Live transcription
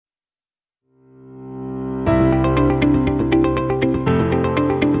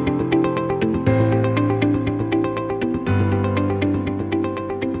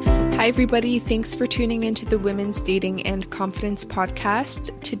everybody. Thanks for tuning into the Women's Dating and Confidence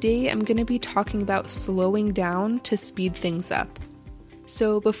podcast. Today, I'm going to be talking about slowing down to speed things up.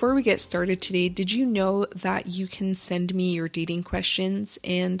 So before we get started today, did you know that you can send me your dating questions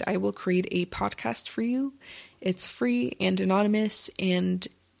and I will create a podcast for you? It's free and anonymous and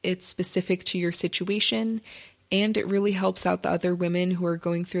it's specific to your situation, and it really helps out the other women who are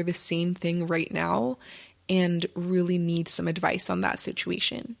going through the same thing right now and really need some advice on that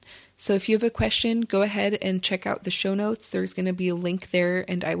situation. So if you have a question, go ahead and check out the show notes. There's going to be a link there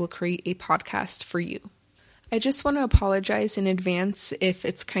and I will create a podcast for you. I just want to apologize in advance if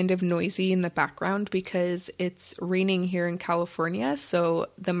it's kind of noisy in the background because it's raining here in California, so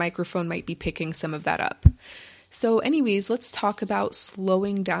the microphone might be picking some of that up. So anyways, let's talk about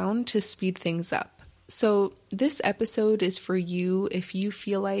slowing down to speed things up. So this episode is for you if you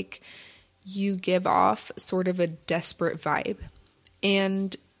feel like you give off sort of a desperate vibe.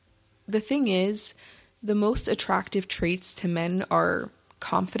 And the thing is, the most attractive traits to men are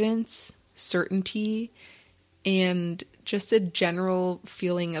confidence, certainty, and just a general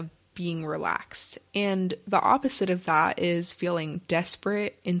feeling of being relaxed. And the opposite of that is feeling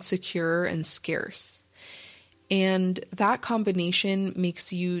desperate, insecure, and scarce. And that combination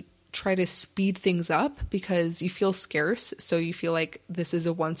makes you try to speed things up because you feel scarce. So you feel like this is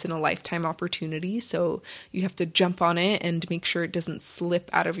a once in a lifetime opportunity. So you have to jump on it and make sure it doesn't slip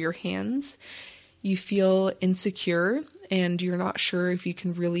out of your hands. You feel insecure and you're not sure if you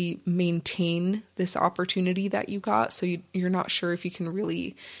can really maintain this opportunity that you got. So you're not sure if you can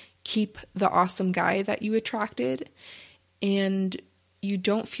really keep the awesome guy that you attracted. And you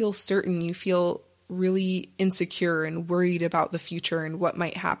don't feel certain. You feel really insecure and worried about the future and what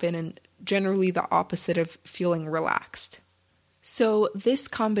might happen, and generally the opposite of feeling relaxed. So this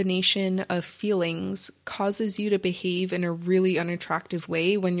combination of feelings causes you to behave in a really unattractive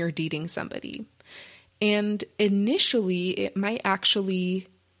way when you're dating somebody. And initially, it might actually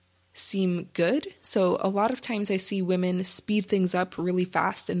seem good. So a lot of times I see women speed things up really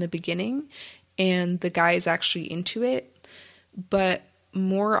fast in the beginning, and the guy is actually into it. But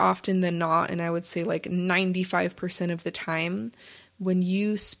more often than not, and I would say like 95% of the time, when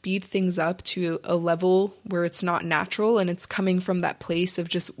you speed things up to a level where it's not natural and it's coming from that place of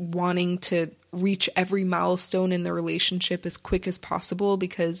just wanting to reach every milestone in the relationship as quick as possible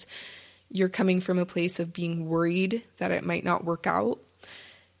because you're coming from a place of being worried that it might not work out,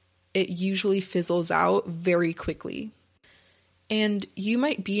 it usually fizzles out very quickly. And you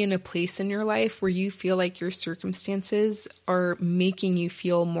might be in a place in your life where you feel like your circumstances are making you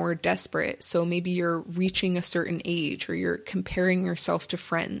feel more desperate. So maybe you're reaching a certain age or you're comparing yourself to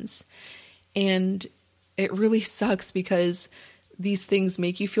friends. And it really sucks because these things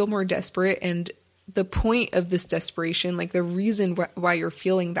make you feel more desperate. And the point of this desperation, like the reason why you're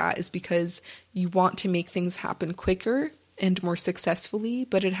feeling that is because you want to make things happen quicker and more successfully,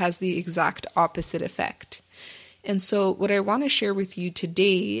 but it has the exact opposite effect. And so what I want to share with you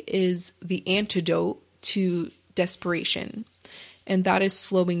today is the antidote to desperation, and that is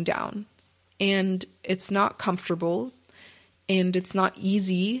slowing down. And it's not comfortable, and it's not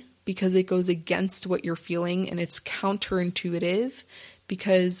easy because it goes against what you're feeling, and it's counterintuitive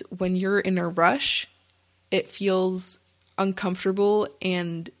because when you're in a rush, it feels uncomfortable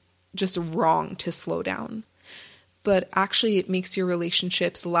and just wrong to slow down. But actually, it makes your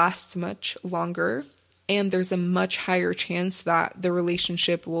relationships last much longer. And there's a much higher chance that the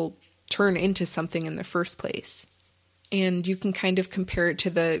relationship will turn into something in the first place. And you can kind of compare it to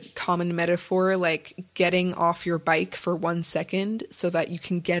the common metaphor, like getting off your bike for 1 second so that you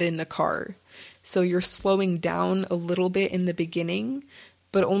can get in the car. So you're slowing down a little bit in the beginning,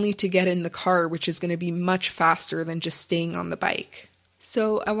 but only to get in the car, which is going to be much faster than just staying on the bike.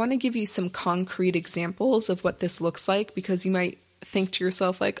 So I want to give you some concrete examples of what this looks like because you might think to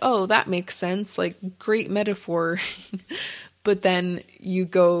yourself like, oh, that makes sense, like great metaphor. But then you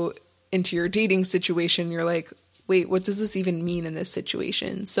go into your dating situation, you're like, wait, what does this even mean in this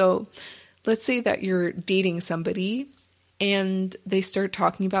situation? So let's say that you're dating somebody and they start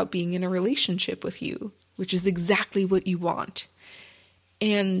talking about being in a relationship with you, which is exactly what you want.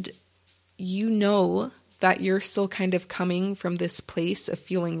 And you know that you're still kind of coming from this place of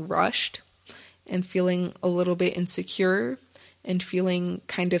feeling rushed and feeling a little bit insecure and feeling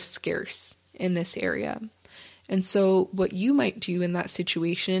kind of scarce in this area. And so what you might do in that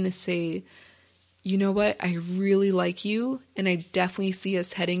situation is say, you know what, I really like you and I definitely see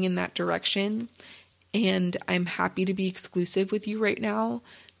us heading in that direction and I'm happy to be exclusive with you right now,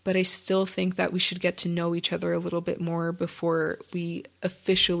 but I still think that we should get to know each other a little bit more before we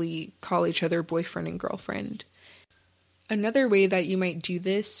officially call each other boyfriend and girlfriend. Another way that you might do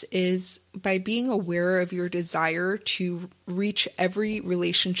this is by being aware of your desire to reach every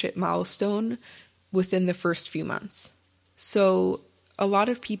relationship milestone within the first few months. So a lot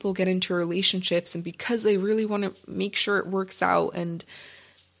of people get into relationships, and because they really want to make sure it works out and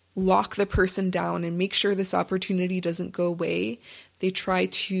lock the person down and make sure this opportunity doesn't go away, they try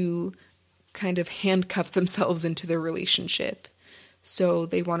to kind of handcuff themselves into their relationship. So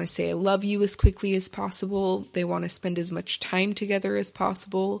they want to say, I love you as quickly as possible. They want to spend as much time together as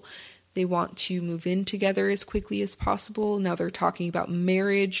possible. They want to move in together as quickly as possible. Now they're talking about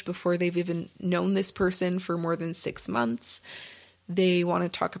marriage before they've even known this person for more than 6 months. They want to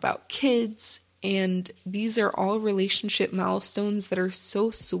talk about kids. And these are all relationship milestones that are so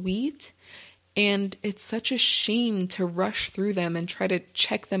sweet. And it's such a shame to rush through them and try to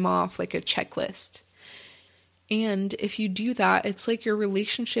check them off like a checklist. And if you do that, it's like your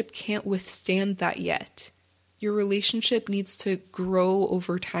relationship can't withstand that yet. Your relationship needs to grow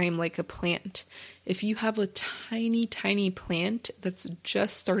over time like a plant. If you have a tiny, tiny plant that's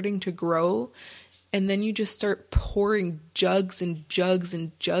just starting to grow, and then you just start pouring jugs and jugs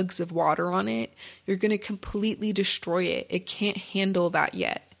and jugs of water on it, you're going to completely destroy it. It can't handle that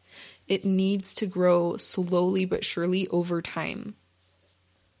yet. It needs to grow slowly but surely over time.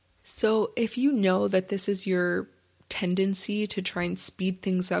 So if you know that this is your tendency to try and speed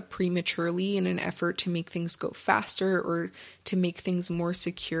things up prematurely in an effort to make things go faster or to make things more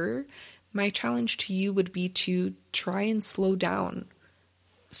secure, my challenge to you would be to try and slow down.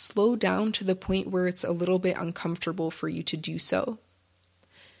 Slow down to the point where it's a little bit uncomfortable for you to do so.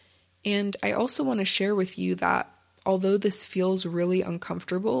 And I also want to share with you that although this feels really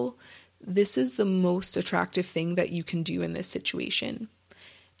uncomfortable, this is the most attractive thing that you can do in this situation.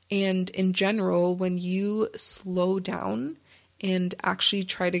 And in general, when you slow down and actually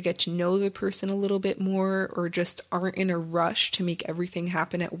try to get to know the person a little bit more, or just aren't in a rush to make everything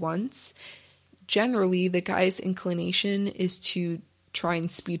happen at once, generally the guy's inclination is to try and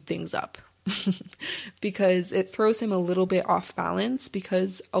speed things up because it throws him a little bit off balance,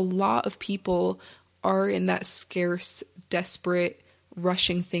 because a lot of people are in that scarce, desperate,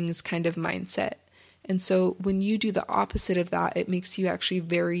 rushing things kind of mindset. And so when you do the opposite of that, it makes you actually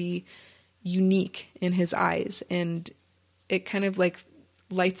very unique in his eyes. And it kind of like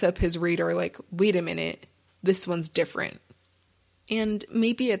lights up his radar like, wait a minute, this one's different. And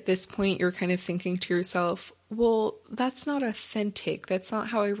maybe at this point you're kind of thinking to yourself, well, that's not authentic. That's not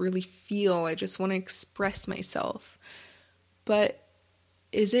how I really feel. I just want to express myself. But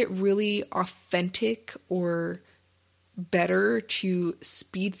is it really authentic or better to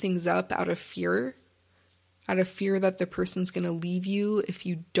speed things up out of fear? Out of fear that the person's going to leave you if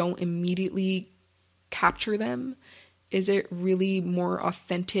you don't immediately capture them? Is it really more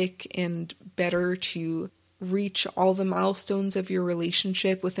authentic and better to reach all the milestones of your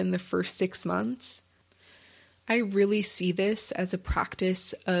relationship within the first 6 months? I really see this as a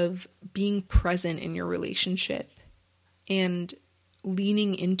practice of being present in your relationship and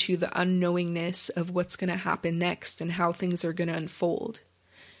leaning into the unknowingness of what's going to happen next and how things are going to unfold.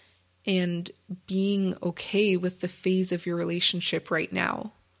 And being okay with the phase of your relationship right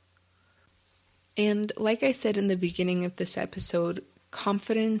now. And like I said in the beginning of this episode,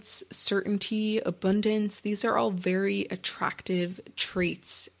 confidence, certainty, abundance, these are all very attractive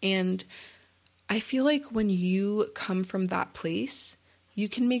traits. And I feel like when you come from that place, you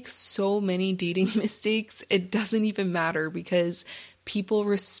can make so many dating mistakes. It doesn't even matter because people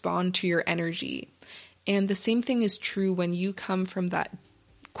respond to your energy. And the same thing is true when you come from that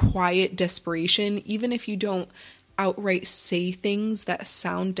quiet desperation. Even if you don't outright say things that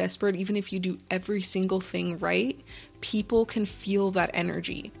sound desperate, even if you do every single thing right, people can feel that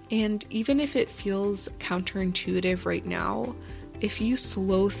energy. And even if it feels counterintuitive right now, if you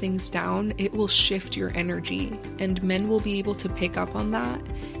slow things down, it will shift your energy, and men will be able to pick up on that,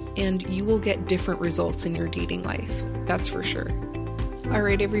 and you will get different results in your dating life. That's for sure. All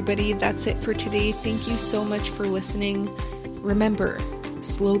right, everybody, that's it for today. Thank you so much for listening. Remember,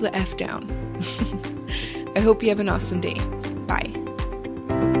 slow the F down. I hope you have an awesome day. Bye.